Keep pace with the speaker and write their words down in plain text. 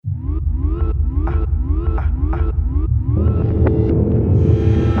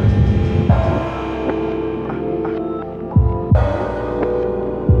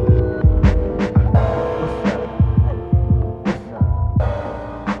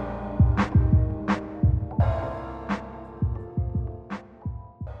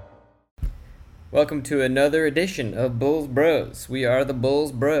Welcome to another edition of Bullz Bros. We are the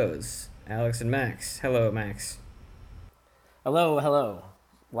Bullz Bros. Alex and Max. Hello, Max. Hello, hello.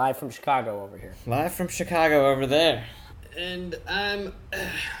 Live from Chicago over here. Live from Chicago over there. And I'm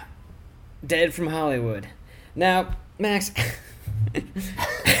dead from Hollywood. Now, Max.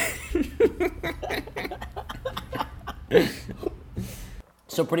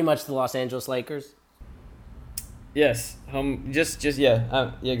 So pretty much the Los Angeles Lakers? Yes.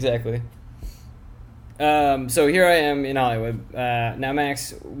 Yeah, exactly. So here I am in Hollywood. Now,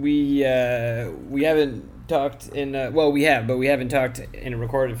 Max, we haven't talked we haven't talked in a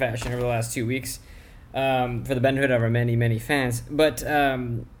recorded fashion over the last 2 weeks for the benefit of our many, many fans. But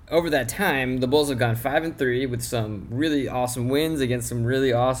over that time, the Bulls have gone 5-3 with some really awesome wins against some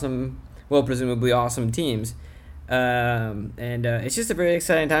really awesome, presumably awesome teams. And it's just a very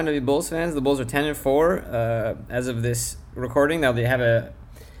exciting time to be Bulls fans. The Bulls are 10-4 as of this recording. Now they have a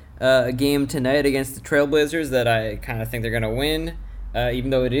game tonight against the Trailblazers that I kind of think they're going to win, even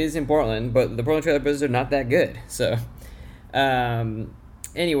though it is in Portland. But the Portland Trailblazers are not that good. So,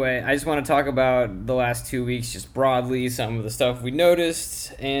 anyway, I just want to talk about the last 2 weeks just broadly, some of the stuff we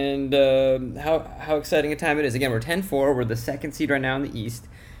noticed, and how exciting a time it is. Again, we're 10-4. We're the second seed right now in the East.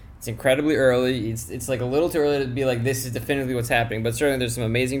 It's incredibly early. It's like a little too early to be like, this is definitively what's happening. But certainly there's some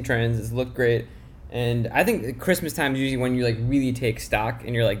amazing trends. It's looked great. And I think Christmas time is usually when you like really take stock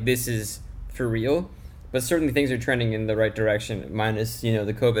and you're like, this is for real. But certainly things are trending in the right direction, minus, the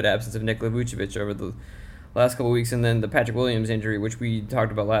COVID absence of Nikola Vucevic over the last couple of weeks, and then the Patrick Williams injury, which we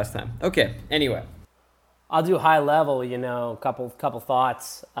talked about last time. Okay, anyway. I'll do high level, couple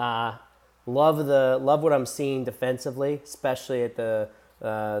thoughts. Love what I'm seeing defensively, especially at the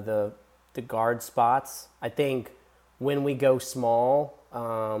guard spots. I think when we go small,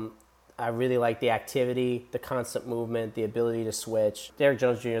 I really like the activity, the constant movement, the ability to switch. Derrick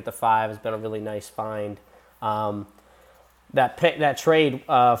Jones Jr. at the 5 has been a really nice find. That trade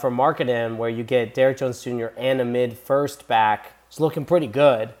for Marketing where you get Derrick Jones Jr. and a mid-first back is looking pretty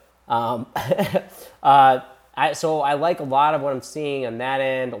good. So I like a lot of what I'm seeing on that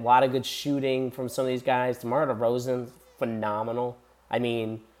end. A lot of good shooting from some of these guys. DeMar DeRozan's phenomenal. I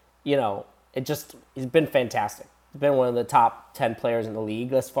mean, he's been fantastic. He's been one of the top 10 players in the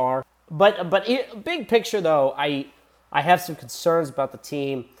league thus far. But big picture, though, I have some concerns about the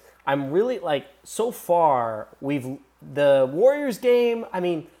team. I'm really, so far, the Warriors game,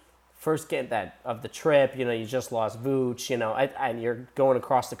 first game of the trip, you just lost Vooch, and you're going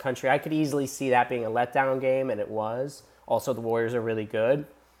across the country. I could easily see that being a letdown game, and it was. Also, the Warriors are really good.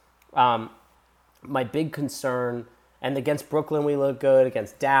 My big concern, and against Brooklyn we look good,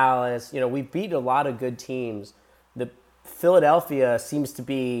 against Dallas, we beat a lot of good teams. The Philadelphia seems to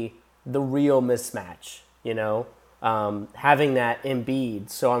be the real mismatch, having that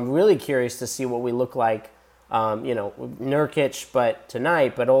Embiid. So I'm really curious to see what we look like, Nurkic, but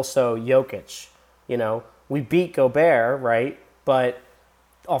tonight, but also Jokic. We beat Gobert, right? But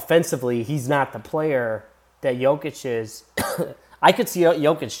offensively, he's not the player that Jokic is. I could see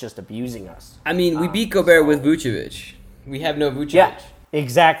Jokic just abusing us. We beat Gobert with Vucevic. We have no Vucevic. Yeah,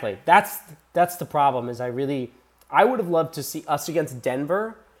 exactly. That's the problem. I would have loved to see us against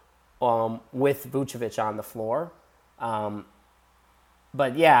Denver, with Vucevic on the floor.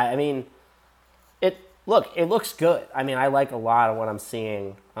 But yeah, it looks good. I like a lot of what I'm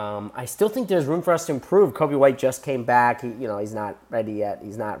seeing. I still think there's room for us to improve. Kobe White just came back. He's not ready yet.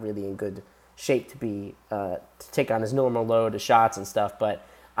 He's not really in good shape to take on his normal load of shots and stuff. But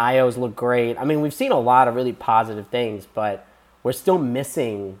IOs look great. We've seen a lot of really positive things, but we're still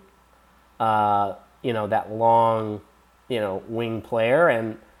missing, that long, wing player.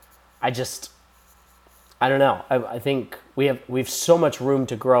 And I don't know. I think we have so much room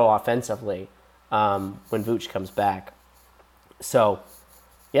to grow offensively when Vooch comes back. So,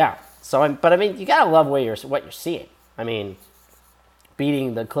 yeah. You gotta love what you're seeing.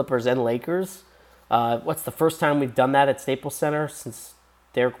 Beating the Clippers and Lakers. What's the first time we've done that at Staples Center since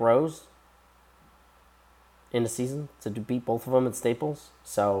Derrick Rose in the season to beat both of them at Staples?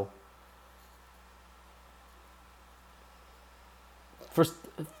 So,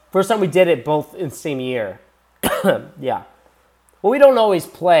 First time we did it both in the same year. Yeah. Well, we don't always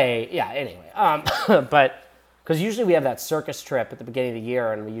play. Yeah, anyway. But because usually we have that circus trip at the beginning of the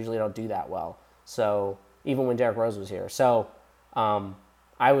year, and we usually don't do that well. So even when Derrick Rose was here. So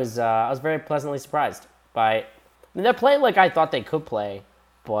I was very pleasantly surprised by. They're playing like I thought they could play,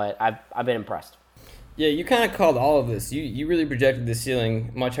 but I've been impressed. Yeah, you kind of called all of this. You really projected the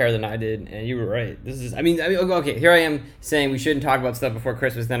ceiling much higher than I did, and you were right. This is, okay, here I am saying we shouldn't talk about stuff before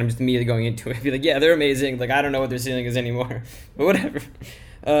Christmas, then I'm just immediately going into it. Be like, yeah, they're amazing. Like, I don't know what their ceiling is anymore, but whatever.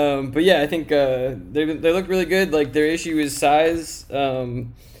 But yeah, I think they look really good. Like their issue is size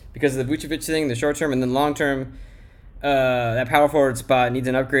because of the Vucevic thing, the short term, and then long term. That power forward spot needs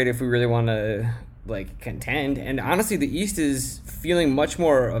an upgrade if we really want to like contend. And honestly, the East is feeling much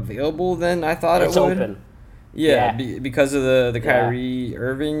more available than I thought It's it would. open. Yeah, because of the Kyrie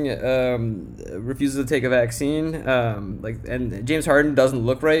Irving refusal to take a vaccine. And James Harden doesn't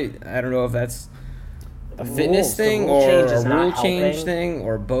look right. I don't know if that's a fitness thing or a rule change thing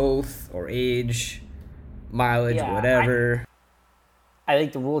or both or age, mileage, whatever. I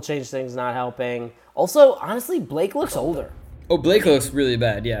think the rule change thing's not helping. Also, honestly, Blake looks older. Oh, Blake looks really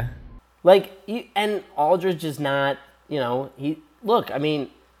bad, yeah. And Aldridge is not, I mean,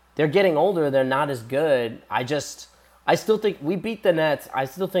 they're getting older. They're not as good. I still think we beat the Nets. I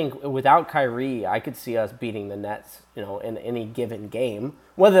still think without Kyrie, I could see us beating the Nets, in any given game.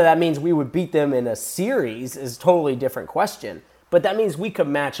 Whether that means we would beat them in a series is a totally different question. But that means we could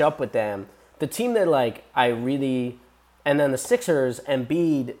match up with them. The team that, and then the Sixers,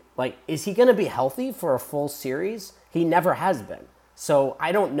 Embiid, is he going to be healthy for a full series? He never has been. So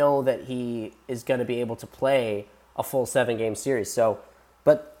I don't know that he is going to be able to play a full 7-game series.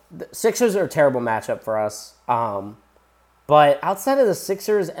 But the Sixers are a terrible matchup for us. But outside of the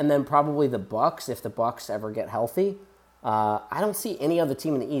Sixers and then probably the Bucks, if the Bucks ever get healthy, I don't see any other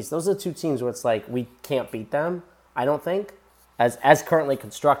team in the East. Those are the two teams where it's like we can't beat them, I don't think, as currently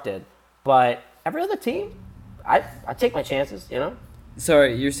constructed. But every other team, I take my chances,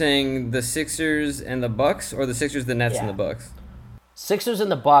 Sorry, you're saying the Sixers and the Bucks, or the Sixers, the Nets, and the Bucks? Sixers and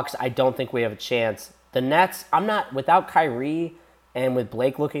the Bucks, I don't think we have a chance. The Nets, without Kyrie and with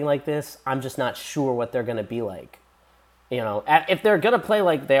Blake looking like this, I'm just not sure what they're going to be like. If they're going to play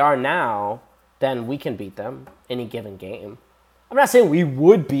like they are now, then we can beat them any given game. I'm not saying we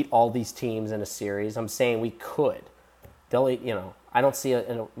would beat all these teams in a series. I'm saying we could. I don't see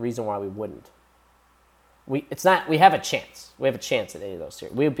a reason why we wouldn't. We have a chance. We have a chance at any of those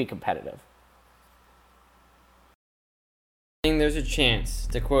series. We would be competitive. There's a chance,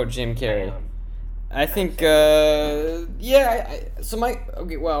 to quote Jim Carrey. I think, so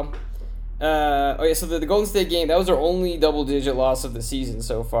the Golden State game, that was our only double-digit loss of the season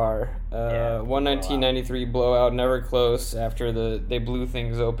so far. 119-93 blowout, never close after they blew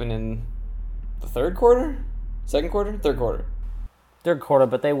things open in the third quarter? Second quarter? Third quarter. Third quarter,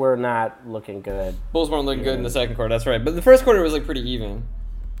 but they were not looking good. Bulls weren't looking good in the second quarter, that's right. But the first quarter was pretty even.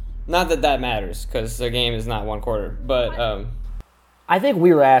 Not that matters, because the game is not one quarter. But I think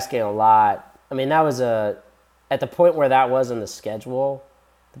we were asking a lot. I mean, that was at the point where that was in the schedule,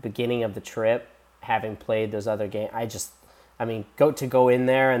 the beginning of the trip, having played those other games. Go in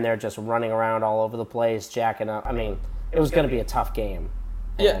there and they're just running around all over the place, jacking up. I mean, it was going to be a tough game.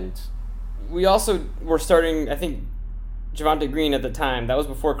 And we also were starting, I think, Javonte Green at the time. That was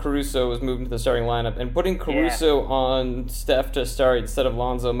before Caruso was moved into the starting lineup. And putting Caruso on Steph to start instead of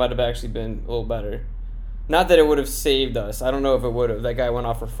Lonzo might have actually been a little better. Not that it would have saved us. I don't know if it would have. That guy went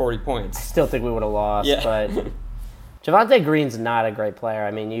off for 40 points. I still think we would have lost. Yeah. But Javonte Green's not a great player.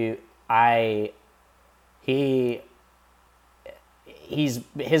 I mean, his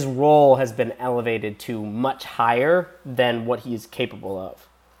role has been elevated to much higher than what he's capable of.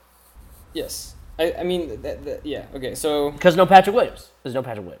 Yes. Okay, so... Because no Patrick Williams. There's no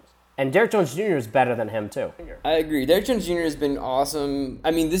Patrick Williams. And Derrick Jones Jr. is better than him, too. I agree. Derrick Jones Jr. has been awesome.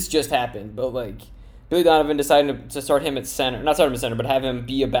 I mean, this just happened, but, Billy Donovan decided to start him at center. Not start him at center, but have him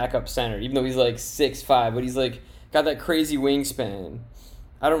be a backup center, even though he's, 6'5", but he's, got that crazy wingspan.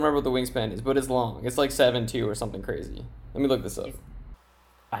 I don't remember what the wingspan is, but it's long. It's 7'2" or something crazy. Let me look this up.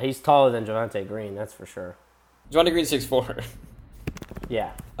 He's taller than Javonte Green, that's for sure. Javonte Green's 6'4".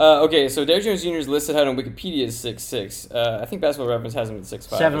 Yeah. Okay, so Derrick Jones Jr. is listed out on Wikipedia as 6'6". I think Basketball Reference has him at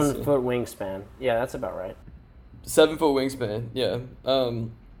 6'5". 7 foot wingspan. Yeah, that's about right. 7 foot wingspan. Yeah.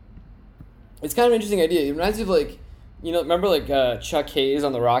 It's kind of an interesting idea. It reminds me of remember Chuck Hayes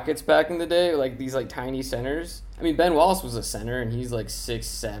on the Rockets back in the day, these tiny centers. I mean, Ben Wallace was a center, and he's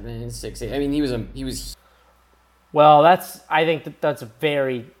 6'7", 6'8". I mean, he was. Well, I think those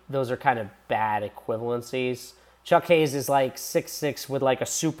are kind of bad equivalencies. Chuck Hayes is 6'6" with a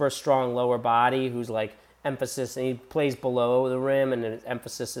super strong lower body who's emphasis, and he plays below the rim, and his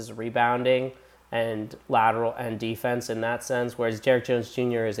emphasis is rebounding and lateral and defense in that sense, whereas Derrick Jones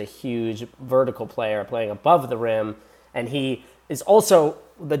Jr. is a huge vertical player playing above the rim, and he is also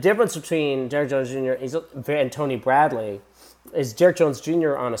the difference between Derrick Jones Jr. and Tony Bradley is Derrick Jones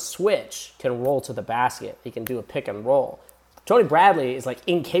Jr. on a switch can roll to the basket. He can do a pick and roll. Tony Bradley is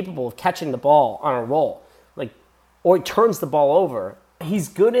incapable of catching the ball on a roll. Or he turns the ball over. He's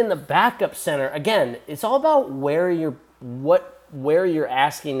good in the backup center. Again, it's all about what where you're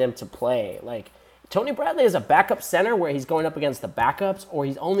asking them to play. Like, Tony Bradley is a backup center where he's going up against the backups, or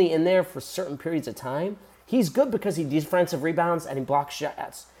he's only in there for certain periods of time. He's good because he defensive rebounds and he blocks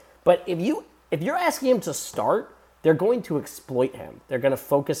shots. But if you're asking him to start, they're going to exploit him. They're going to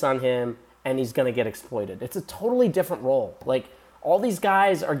focus on him, and he's going to get exploited. It's a totally different role. Like, all these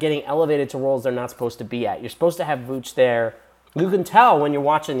guys are getting elevated to roles they're not supposed to be at. You're supposed to have Vooch there. You can tell when you're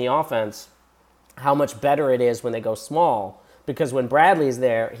watching the offense how much better it is when they go small, because when Bradley's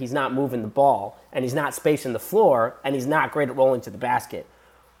there, he's not moving the ball, and he's not spacing the floor, and he's not great at rolling to the basket.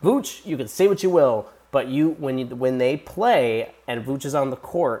 Vooch, you can say what you will, but when they play and Vooch is on the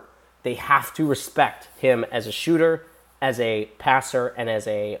court, they have to respect him as a shooter, as a passer, and as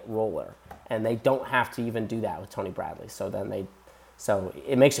a roller. And they don't have to even do that with Tony Bradley. So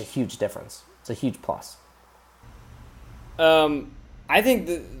it makes a huge difference. It's a huge plus. I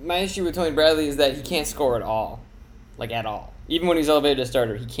think my issue with Tony Bradley is that he can't score at all. Like, at all. Even when he's elevated to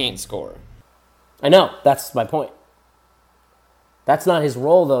starter, he can't score. I know. That's my point. That's not his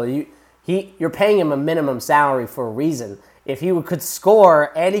role, though. You're paying him a minimum salary for a reason. If he could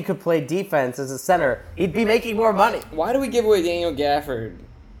score and he could play defense as a center, he'd be making more money. Why do we give away Daniel Gafford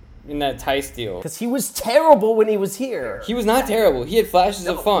in that Tice deal? Because he was terrible when he was here. He was not terrible. He had flashes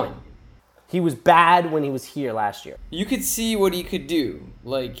of fun. He was bad when he was here last year. You could see what he could do.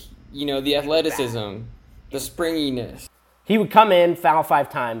 Like, the athleticism, the springiness. He would come in, foul 5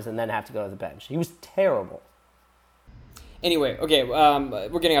 times, and then have to go to the bench. He was terrible. Anyway, okay,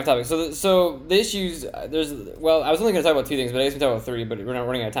 we're getting off topic. So the issues, I was only going to talk about 2 things, but I guess we talk about 3, but we're not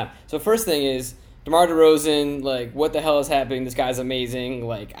running out of time. So first thing is, DeMar DeRozan, like, what the hell is happening? This guy's amazing.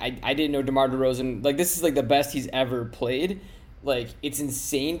 Like, I didn't know DeMar DeRozan, like, this is, like, the best he's ever played. Like, it's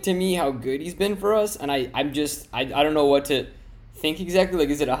insane to me how good he's been for us, and I don't know what to think exactly. Like,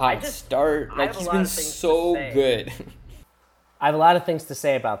 is it a hot start? Like, he's been so good. I have a lot of things to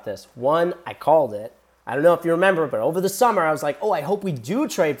say about this. One, I called it. I don't know if you remember, but over the summer, I was like, I hope we do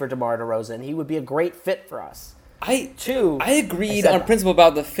trade for DeMar DeRozan. He would be a great fit for us. I agreed on principle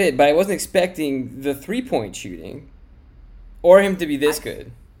about the fit, but I wasn't expecting the 3-point shooting or him to be this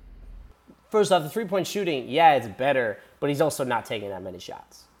good. First off, the 3-point shooting, yeah, it's better, but he's also not taking that many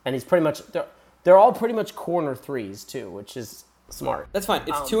shots. And he's pretty much, they're all pretty much corner threes, too, which is smart. That's fine.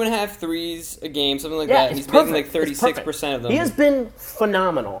 It's 2.5 threes a game, something like that. He's making like 36% of them. He has been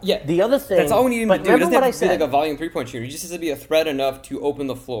phenomenal. Yeah. The other thing... That's all we need him to do. He doesn't have to be like a volume 3-point shooter. He just has to be a threat enough to open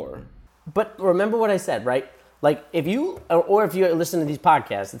the floor. But remember what I said, right? Like, if you listen to these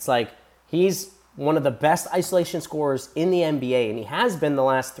podcasts, it's like he's one of the best isolation scorers in the NBA, and he has been the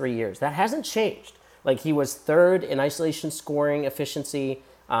last 3 years. That hasn't changed. Like, he was 3rd in isolation scoring efficiency.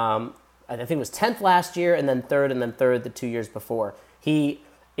 I think it was 10th last year, and then 3rd the 2 years before. He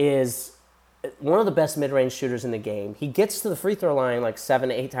is one of the best mid-range shooters in the game. He gets to the free throw line like 7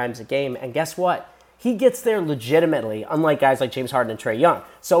 to 8 times a game, and guess what? He gets there legitimately, unlike guys like James Harden and Trae Young.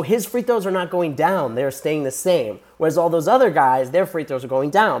 So his free throws are not going down. They're staying the same. Whereas all those other guys, their free throws are going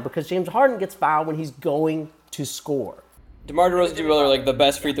down because James Harden gets fouled when he's going to score. DeMar DeRozan and Jimmy Butler are like the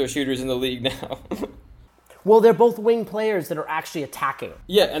best free throw shooters in the league now. Well, they're both wing players that are actually attacking.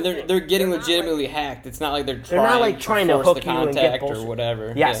 Yeah, and they're getting legitimately hacked. It's not like they're trying to hook the you and get bullshit or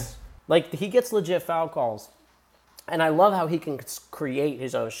whatever. Yes. Yeah. Like, he gets legit foul calls. And I love how he can create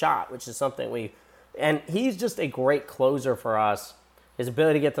his own shot, which is something and he's just a great closer for us. His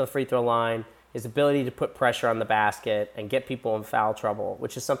ability to get to the free throw line, his ability to put pressure on the basket and get people in foul trouble,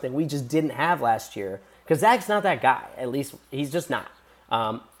 which is something we just didn't have last year. Because Zach's not that guy. At least he's just not.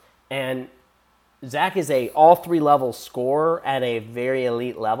 And Zach is a all 3 level scorer at a very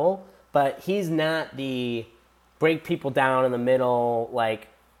elite level, but he's not the break people down in the middle, like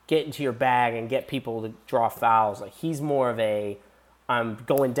get into your bag and get people to draw fouls. Like, he's more of a I'm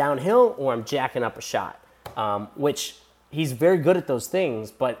going downhill or I'm jacking up a shot, which he's very good at those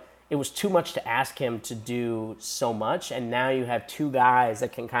things, but it was too much to ask him to do so much. And now you have 2 guys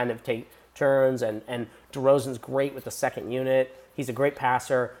that can kind of take turns, and DeRozan's great with the second unit. He's a great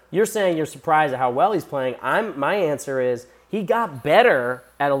passer. You're saying you're surprised at how well he's playing. My answer is he got better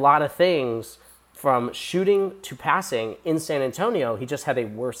at a lot of things from shooting to passing in San Antonio. He just had a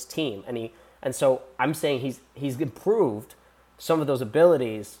worse team, and so I'm saying he's improved some of those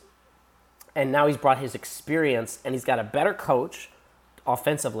abilities, and now he's brought his experience, and he's got a better coach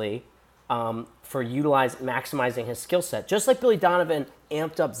offensively for maximizing his skill set. Just like Billy Donovan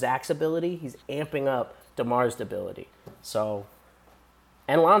amped up Zach's ability, he's amping up DeMar's ability. So,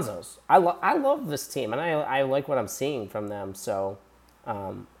 and Lonzo's. I love this team, and I like what I'm seeing from them. So,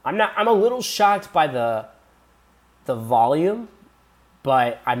 I'm a little shocked by the volume,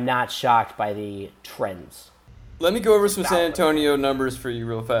 but I'm not shocked by the trends. Let me go over some San Antonio numbers for you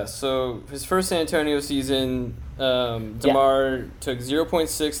real fast. So his first San Antonio season, DeMar took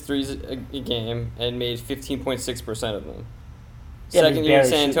 0.6 threes a game and made 15.6% of them. Second year in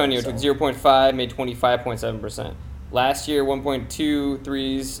San Antonio took 0.5, made 25.7%. Last year, 1.2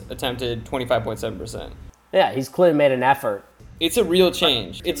 threes attempted, 25.7%. Yeah, he's clearly made an effort. It's a real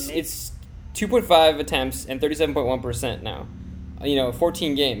change. It's 2.5 attempts and 37.1% now.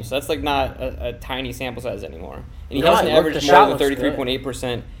 14 games. So that's like not a tiny sample size anymore. And he hasn't averaged more than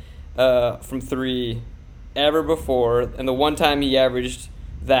 33.8% from three ever before. And the one time he averaged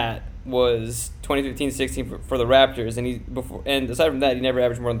that was 2015-16 for the Raptors. And aside from that, he never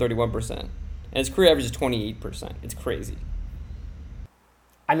averaged more than 31%. And his career average is 28%. It's crazy.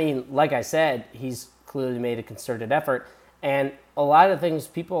 I mean, like I said, he's clearly made a concerted effort. And a lot of things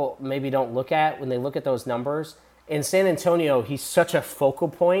people maybe don't look at when they look at those numbers. In San Antonio, he's such a focal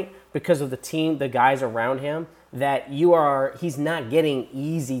point because of the team, the guys around him, that he's not getting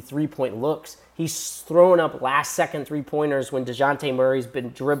easy three-point looks. He's throwing up last-second three-pointers when DeJounte Murray's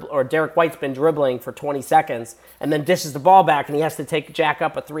been or Derek White's been dribbling for 20 seconds and then dishes the ball back and he has to jack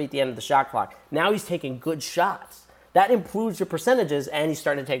up a three at the end of the shot clock. Now he's taking good shots. That improves your percentages, and he's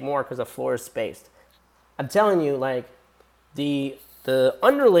starting to take more because the floor is spaced. I'm telling you, like, the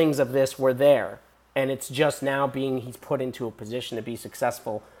underlings of this were there. And it's just now he's put into a position to be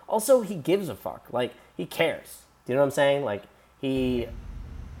successful. Also, he gives a fuck. Like, he cares. Do you know what I'm saying? Like, he's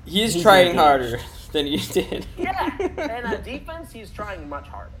trying harder than you did. Yeah, and on defense, he's trying much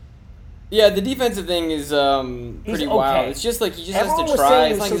harder. Yeah, the defensive thing is pretty wild. It's just like he just has to try.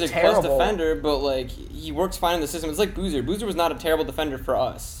 It's like he's a plus defender, but like he works fine in the system. It's like Boozer. Boozer was not a terrible defender for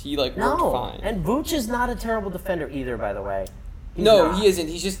us. He worked fine. And Vooch is not a terrible defender either, by the way. He isn't.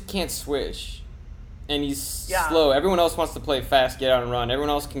 He just can't switch. And he's slow. Everyone else wants to play fast, get out and run. Everyone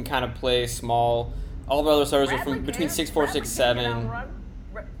else can kind of play small. All of our other starters are from between 6'4", 6'7".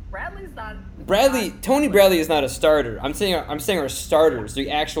 Bradley's not. Tony Bradley is not a starter. I'm saying our starters, the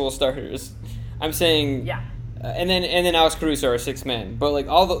actual starters. I'm saying and then Alex Caruso are 6 men. But like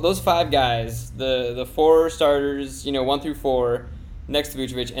those 5 guys, the 4 starters, 1 through 4, next to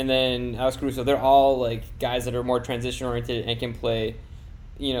Vucevic, and then Alex Caruso, they're all like guys that are more transition oriented and can play.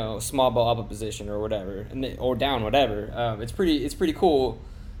 Small ball up a position or whatever, or down, whatever. It's pretty cool.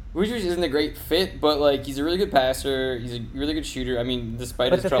 Vucevic isn't a great fit, but like he's a really good passer. He's a really good shooter. I mean,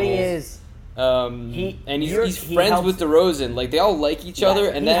 despite his troubles. Thing is, he's friends with DeRozan. Like they all like each other,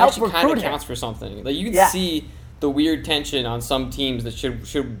 and that actually kind of counts for something. Like you can see the weird tension on some teams that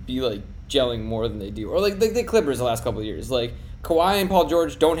should be like gelling more than they do, or like the Clippers the last couple of years. Like Kawhi and Paul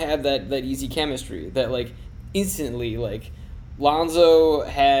George don't have that easy chemistry that like instantly like. Lonzo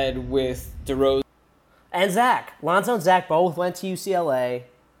had with DeRozan. And Zach. Lonzo and Zach both went to UCLA.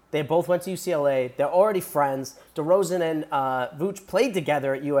 They both went to UCLA. They're already friends. DeRozan and Vooch played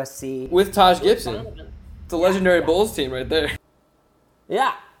together at USC. With Taj Gibson. The legendary Bulls team right there.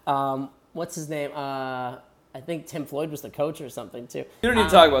 Yeah. What's his name? I think Tim Floyd was the coach or something, too. You don't need to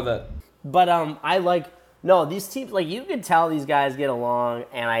talk about that. But these teams, like, you can tell these guys get along,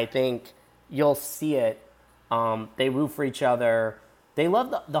 and I think you'll see it. They root for each other. They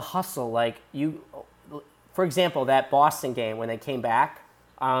love the hustle. Like for example, that Boston game when they came back,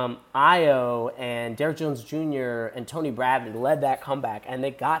 Io and Derrick Jones Jr. and Tony Bradley led that comeback, and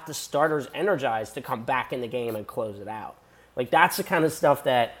they got the starters energized to come back in the game and close it out. Like that's the kind of stuff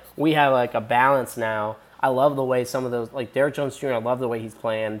that we have like a balance now. I love the way some of those, like Derrick Jones Jr., I love the way he's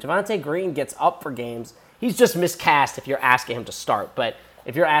playing. Javonte Green gets up for games. He's just miscast if you're asking him to start, but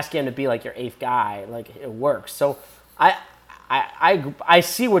if you're asking him to be like your 8th guy, like it works. So I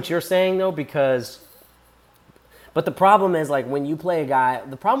see what you're saying though, but the problem is like when you play a guy,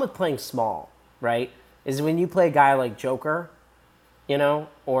 the problem with playing small, right, is when you play a guy like Joker, or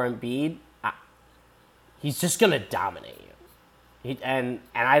Embiid, he's just gonna dominate you.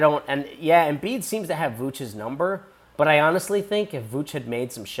 Embiid seems to have Vooch's number, but I honestly think if Vooch had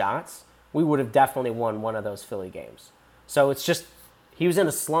made some shots, we would have definitely won one of those Philly games. So it's just. He was in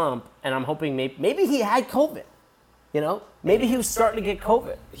a slump, and I'm hoping maybe he had COVID. Maybe he was starting to get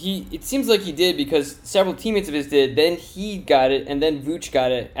COVID. It seems like he did because several teammates of his did. Then he got it, and then Vooch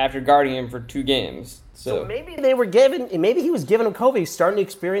got it after guarding him for 2 games. So maybe maybe he was giving him COVID. He's starting to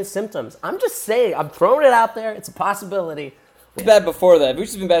experience symptoms. I'm just saying. I'm throwing it out there. It's a possibility. It's bad before that. Vooch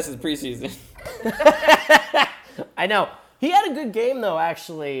has been bad since preseason. I know. He had a good game though,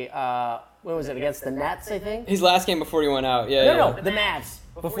 actually. When was it? Against the Nets, I think? His last game before he went out. No, the Mavs.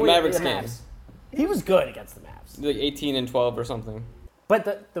 The Mavericks game. He was good against the Mavs. Like 18 and 12 or something.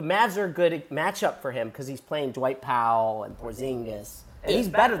 But the Mavs are a good matchup for him because he's playing Dwight Powell and Porzingis. And he's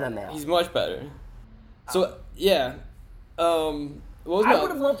better than that. He's much better. So yeah, what was I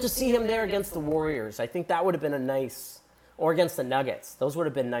would have loved to see him there against the Warriors. I think that would have been a nice, or against the Nuggets. Those would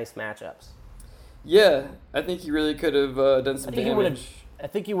have been nice matchups. Yeah, I think he really could have done some damage. I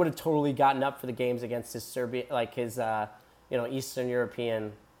think he would have totally gotten up for the games against his Serbia, like his, Eastern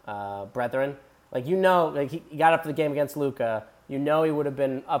European brethren. Like he got up for the game against Luka. He would have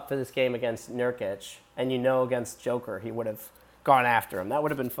been up for this game against Nurkic, and against Joker he would have gone after him. That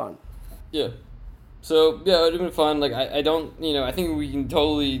would have been fun. Yeah. So yeah, it would have been fun. Like I don't, I think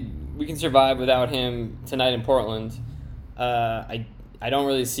we can survive without him tonight in Portland. I don't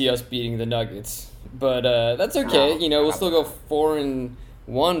really see us beating the Nuggets, but that's okay. We'll still go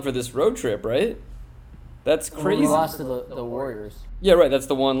 4-1 for this road trip, right? That's crazy. We lost to the Warriors. Yeah, right. That's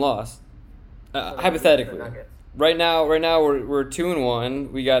the one loss. Hypothetically, right now we're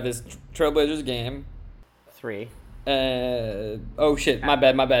 2-1. We got this Trailblazers game. 3. Oh shit, my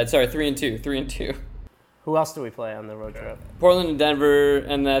bad. Sorry, 3-2. Who else do we play on the road trip? Portland and Denver,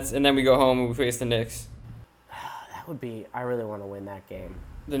 and then we go home and we face the Knicks. That would be. I really want to win that game.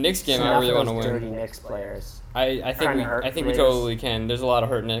 The Knicks game, I really want to win. Dirty Knicks players. I think we totally can. There's a lot of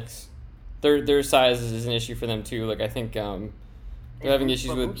hurt Knicks. Their size is an issue for them too. Like I think they're having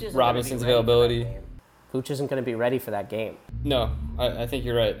issues with Robinson's availability. Vooch isn't going to be ready for that game. No, I think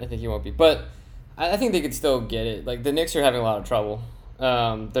you're right. I think he won't be. But I think they could still get it. Like the Knicks are having a lot of trouble.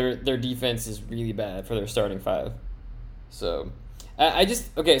 Their defense is really bad for their starting five. So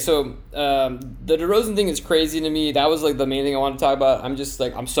So the DeRozan thing is crazy to me. That was like the main thing I wanted to talk about. I'm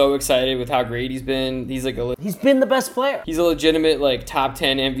so excited with how great he's been. He's been the best player. He's a legitimate like top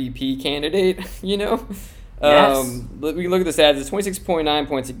 10 MVP candidate. Yes. We can look at the stats. It's 26.9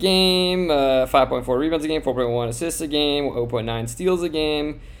 points a game, 5.4 rebounds a game, 4.1 assists a game, 0.9 steals a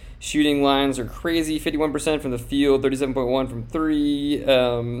game. Shooting lines are crazy. 51% from the field, 37.1 from 3,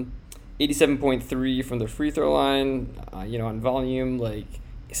 87.3 from the free throw line. On volume, like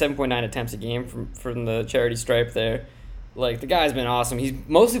 7.9 attempts a game from the charity stripe there. Like the guy's been awesome. He's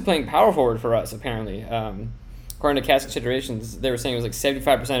mostly playing power forward for us apparently. According to Cast Considerations, they were saying it was like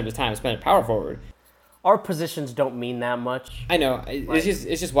 75% of his time spent at power forward. Our positions don't mean that much. I know.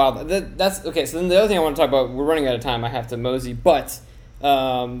 It's just wild. That's okay. So then the other thing I want to talk about, we're running out of time. I have to mosey, but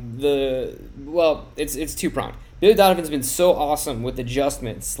it's two-pronged. Billy Donovan's been so awesome with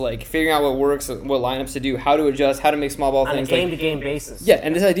adjustments, like figuring out what works, what lineups to do, how to adjust, how to make small ball things on a game-to-game basis. Yeah,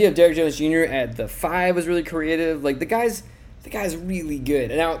 and this idea of Derrick Jones Jr. at the 5 was really creative. Like the guy's really good.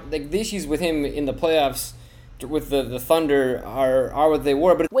 And now like the issues with him in the playoffs with the Thunder are what they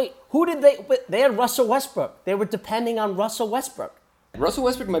were. But wait, who did they? They had Russell Westbrook. They were depending on Russell Westbrook. Russell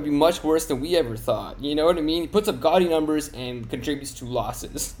Westbrook might be much worse than we ever thought. You know what I mean? He puts up gaudy numbers and contributes to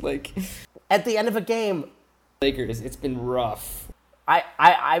losses. Like at the end of a game, Lakers, it's been rough.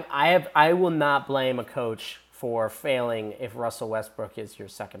 I will not blame a coach for failing if Russell Westbrook is your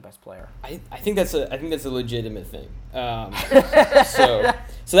second best player. I think that's a legitimate thing.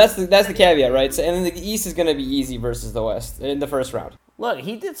 So that's the caveat, right? So and then the East is going to be easy versus the West in the first round. Look,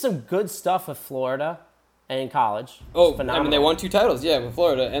 he did some good stuff with Florida and in college. Oh, phenomenal. I mean, they won 2 titles, yeah, with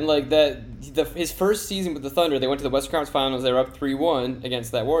Florida, and like his first season with the Thunder, they went to the Western Conference Finals. They were up 3-1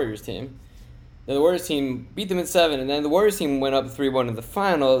 against that Warriors team. Then the Warriors team beat them in 7, and then the Warriors team went up 3-1 in the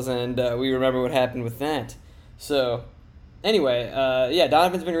finals, and we remember what happened with that. So, anyway,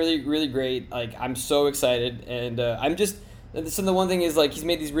 Donovan's been really, really great. Like, I'm so excited, and so the one thing is, like, he's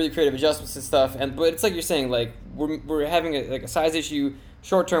made these really creative adjustments and stuff, but it's like you're saying, like, we're having a size issue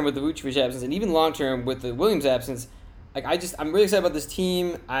short term with the Vucevic absence, and even long term with the Williams absence. Like, I'm really excited about this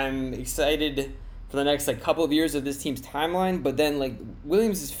team. I'm excited for the next couple of years of this team's timeline, but then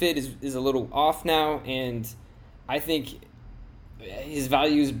Williams' fit is a little off now, and I think his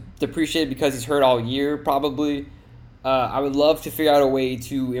value is depreciated because he's hurt all year probably. I would love to figure out a way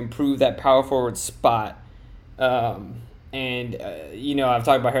to improve that power forward spot, I've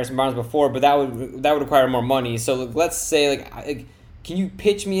talked about Harrison Barnes before, but that would require more money. So let's say can you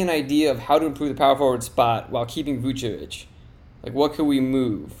pitch me an idea of how to improve the power forward spot while keeping Vucevic? Like, what could we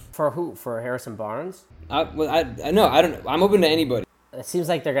move? For who? For Harrison Barnes? I don't know. I'm open to anybody. It seems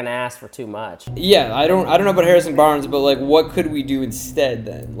like they're gonna ask for too much. Yeah, I don't know about Harrison Barnes, but what could we do instead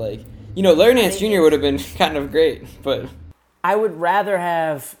then? Larry Nance Jr. would have been kind of great, but I would rather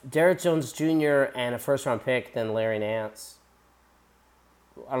have Derrick Jones Jr. and a first-round pick than Larry Nance.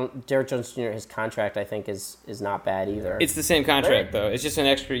 Derrick Jones Jr., his contract, I think, is not bad either. It's the same contract, though. It's just an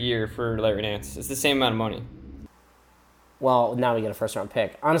extra year for Larry Nance. It's the same amount of money. Well, now we get a first-round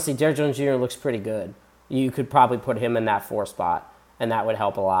pick. Honestly, Derrick Jones Jr. looks pretty good. You could probably put him in that 4 spot, and that would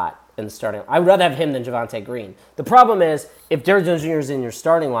help a lot in the starting. I would rather have him than Javonte Green. The problem is, if Derrick Jones Jr. is in your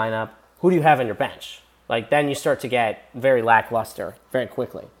starting lineup, who do you have on your bench? Like, then you start to get very lackluster very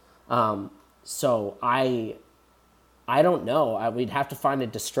quickly. So I don't know. We'd have to find a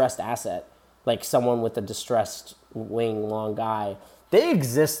distressed asset, like someone with a distressed wing, long guy. They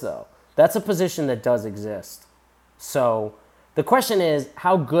exist, though. That's a position that does exist. So the question is,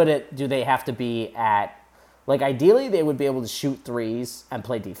 how good do they have to be at, like, ideally they would be able to shoot threes and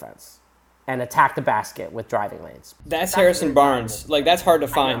play defense and attack the basket with driving lanes. That's Harrison Barnes. Like, that's hard to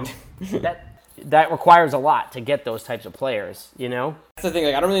find. That requires a lot to get those types of players, you know? That's the thing.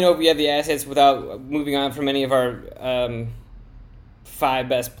 Like, I don't really know if we have the assets without moving on from any of our 5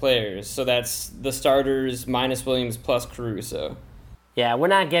 best players. So that's the starters minus Williams plus Caruso. Yeah, we're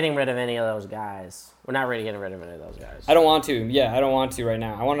not getting rid of any of those guys. We're not really getting rid of any of those guys. I don't want to. Yeah, I don't want to right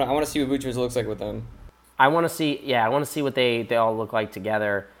now. I want to see what Vucevic looks like with them. I want to see what they all look like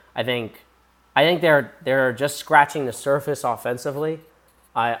together. I think they're just scratching the surface offensively.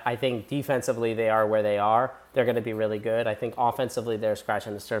 I think defensively they are where they are. They're going to be really good. I think offensively they're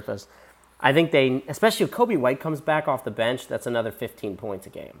scratching the surface. I think especially if Kobe White comes back off the bench, that's another 15 points a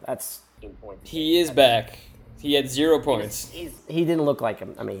game. That's 15 points. He is back. He had 0 points. He didn't look like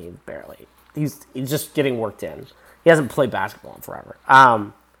him. I mean, barely. He's just getting worked in. He hasn't played basketball in forever.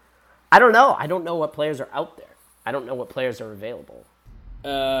 I don't know. I don't know what players are out there. I don't know what players are available.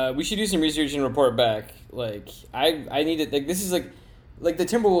 We should do some research and report back. Like, I need it. Like, this is like the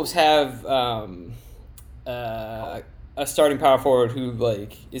Timberwolves have a starting power forward who,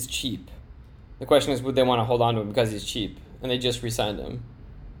 like, is cheap. The question is, would they want to hold on to him because he's cheap? And they just re-signed him.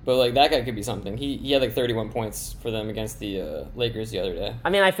 But, like, that guy could be something. He had, like, 31 points for them against the Lakers the other day.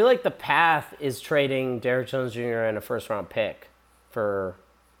 I mean, I feel like the path is trading Derrick Jones Jr. and a first-round pick for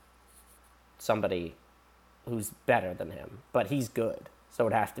somebody who's better than him. But he's good. So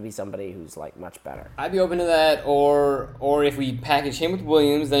it has to be somebody who's, like, much better. I'd be open to that, or if we package him with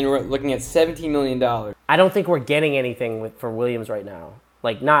Williams, then we're looking at $17 million. I don't think we're getting anything for Williams right now.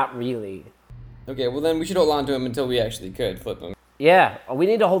 Like, not really. Okay, well, then we should hold on to him until we actually could flip him. Yeah, we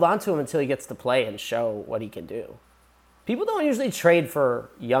need to hold on to him until he gets to play and show what he can do. People don't usually trade for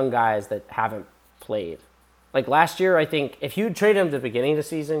young guys that haven't played. Like last year, I think if you traded him at the beginning of the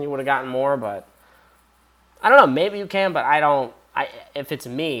season, you would have gotten more, but I don't know, maybe you can, but I don't. If it's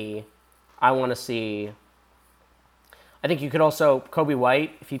me, I want to see. I think you could also, Kobe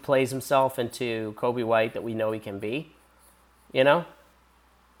White, if he plays himself into Kobe White that we know he can be, you know,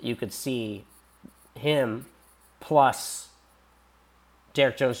 you could see him plus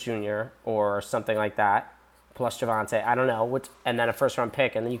Derrick Jones Jr. or something like that, plus Javante, I don't know, and then a first-round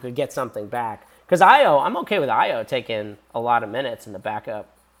pick, and then you could get something back. Because I'm okay with Ayo taking a lot of minutes in the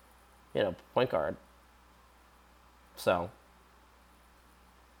backup, point guard. So,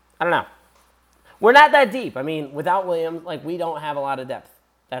 I don't know. We're not that deep. I mean, without Williams, like, we don't have a lot of depth.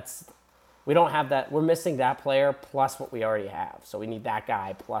 We don't have that. We're missing that player plus what we already have. So we need that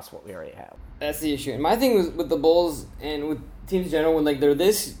guy plus what we already have. That's the issue. And my thing with the Bulls and with teams in general, when, like, they're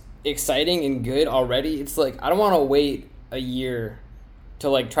this exciting and good already, it's like, I don't want to wait a year to,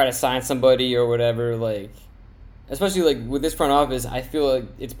 like, try to sign somebody or whatever. Like, especially, like, with this front office, I feel like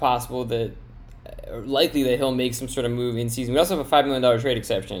it's possible that, or likely that he'll make some sort of move in season. We also have a $5 million trade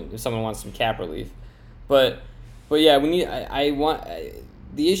exception if someone wants some cap relief. But yeah, we need.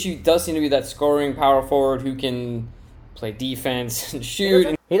 The issue does seem to be that scoring power forward who can play defense and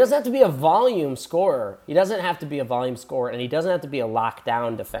shoot. He doesn't have to be a volume scorer. He doesn't have to be a volume scorer, and he doesn't have to be a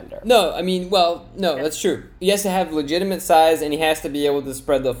lockdown defender. No, I mean, no, that's true. He has to have legitimate size, and he has to be able to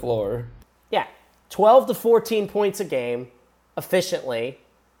spread the floor. Yeah, 12 to 14 points a game efficiently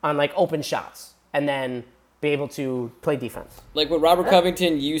on, like, open shots, and then be able to play defense. Like what Robert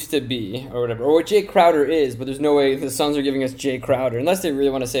Covington used to be, or whatever. Or what Jay Crowder is, but there's no way the Suns are giving us Jay Crowder, unless they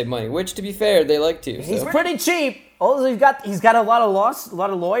really want to save money, which, to be fair, they like to. He's pretty cheap. Oh, he's got a lot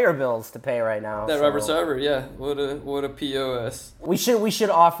of lawyer bills to pay right now. That Robert Sarver, yeah. What a POS. We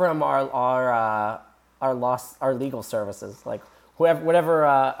should offer him our legal services. Like, whatever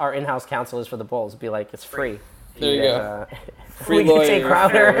our in-house counsel is for the Bulls, be like, it's free. There you go. Free lawyer. Jay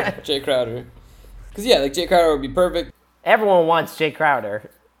Crowder. Jay Crowder. Because, yeah, like, Jay Crowder would be perfect. Everyone wants Jay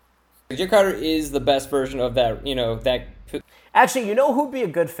Crowder. Jay Crowder is the best version of that, that... Actually, you know who'd be a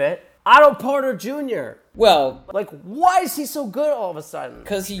good fit? Otto Porter Jr. Well... Like, why is he so good all of a sudden?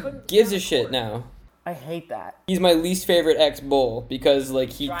 Because he gives a shit now. I hate that. He's my least favorite ex-Bull because,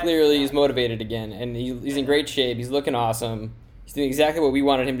 like, he clearly is motivated again. And he's in great shape. He's looking awesome. He's doing exactly what we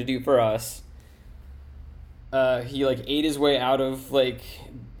wanted him to do for us. He, like, ate his way out of, like...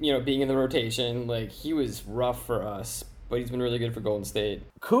 being in the rotation. Like, he was rough for us, but he's been really good for Golden State.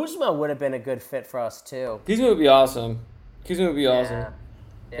 Kuzma would have been a good fit for us, too. Kuzma would be awesome. Awesome.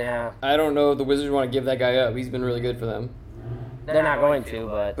 Yeah. I don't know if the Wizards want to give that guy up. He's been really good for them. They're not going to,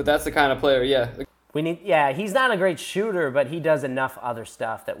 but... But that's the kind of player, yeah. He's not a great shooter, but he does enough other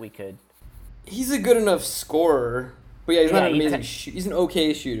stuff that we could... He's a good enough scorer. But yeah, he's not an amazing he's an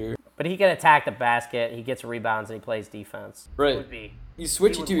okay shooter. But he can attack the basket, he gets rebounds, and he plays defense. Right. You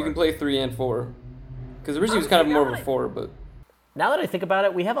switch it to, you can play 3 and 4. Because originally he was kind of more of a 4, but... Now that I think about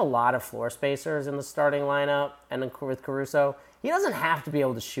it, we have a lot of floor spacers in the starting lineup, and with Caruso, he doesn't have to be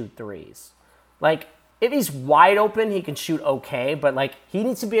able to shoot threes. Like, if he's wide open, he can shoot okay, but, like, he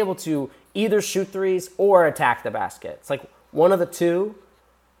needs to be able to either shoot threes or attack the basket. It's like one of the two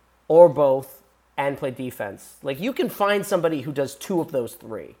or both and play defense. Like, you can find somebody who does 2 of those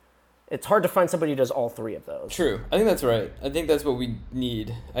 3. It's hard to find somebody who does all 3 of those. True. I think that's right. I think that's what we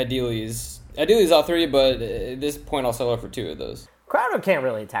need. Ideally is all 3, but at this point I'll settle for 2 of those. Crowder can't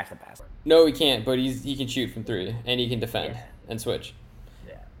really attack the basket. No, he can't, but he can shoot from 3 and he can defend and switch.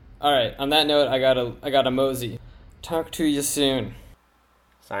 Yeah. All right. On that note, I gotta mosey. Talk to you soon.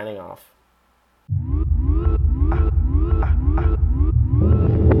 Signing off.